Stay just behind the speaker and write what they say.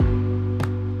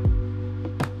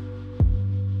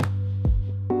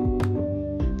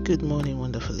Good morning,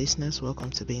 wonderful listeners. Welcome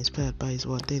to Be Inspired by His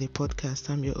Word Daily Podcast.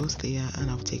 I'm your host, Leah, and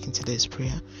I've taken today's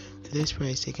prayer. Today's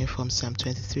prayer is taken from Psalm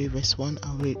 23, verse 1.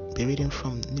 I'll be reading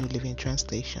from New Living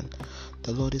Translation.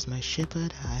 The Lord is my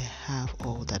shepherd, I have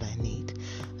all that I need.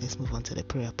 Let's move on to the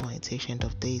prayer point. Ancient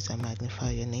of days, I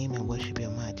magnify your name and worship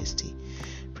your majesty.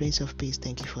 Prince of peace,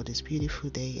 thank you for this beautiful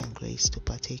day and grace to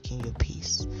partake in your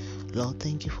peace. Lord,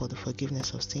 thank you for the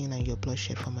forgiveness of sin and your blood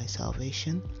shed for my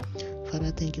salvation.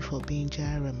 Father, thank you for being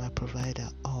Jireh, my provider,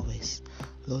 always.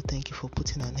 Lord, thank you for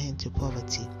putting an end to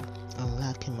poverty and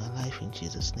lack in my life in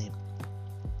Jesus' name.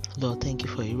 Lord, thank you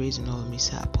for erasing all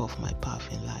mishap off my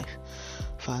path in life.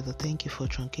 Father, thank you for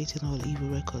truncating all evil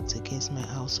records against my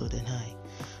household and I.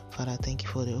 Father, thank you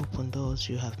for the open doors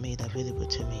you have made available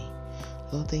to me.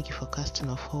 Lord, thank you for casting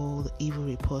off all the evil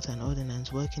reports and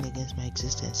ordinance working against my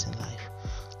existence in life.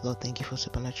 Lord, thank you for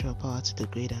supernatural power to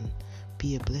degrade and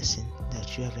be a blessing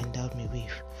that you have endowed me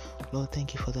with. Lord,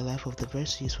 thank you for the life of the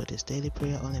verses for this daily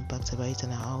prayer, all impacted by it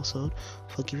in our household,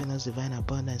 for giving us divine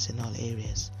abundance in all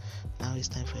areas. Now it's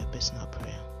time for your personal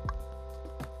prayer.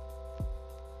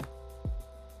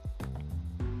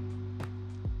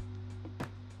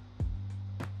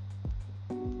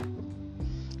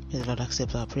 May the Lord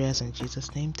accept our prayers in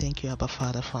Jesus' name. Thank you, Abba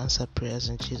Father, for answered prayers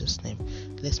in Jesus' name.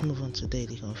 Let's move on to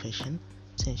daily confession.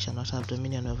 Sin shall not have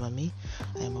dominion over me.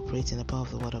 I am operating the power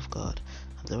of the Word of God.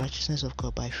 I'm the righteousness of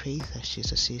God by faith, as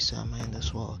Jesus is, so am I in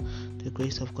this world. The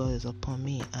grace of God is upon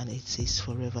me, and it is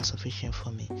forever sufficient for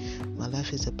me. My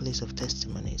life is a place of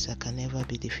testimonies. I can never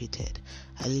be defeated.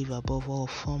 I live above all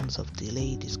forms of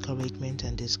delay, discouragement,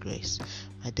 and disgrace.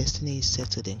 My destiny is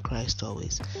settled in Christ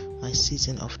always. My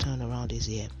season of turnaround is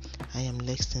here. I am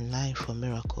next in line for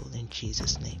miracle in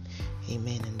Jesus' name.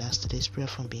 Amen. And that's today's prayer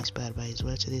from Being Inspired by His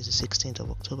Word. Today is the 16th of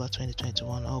October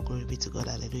 2021. All glory be to God.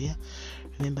 Hallelujah.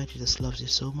 Remember, Jesus loves you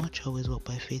so much. Always walk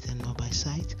by faith and not by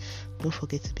sight. Don't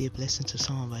forget to be a blessing to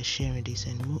someone by sharing this,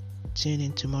 and tune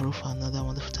in tomorrow for another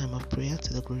wonderful time of prayer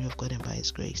to the glory of God and by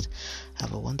His grace.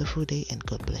 Have a wonderful day and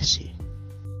God bless you.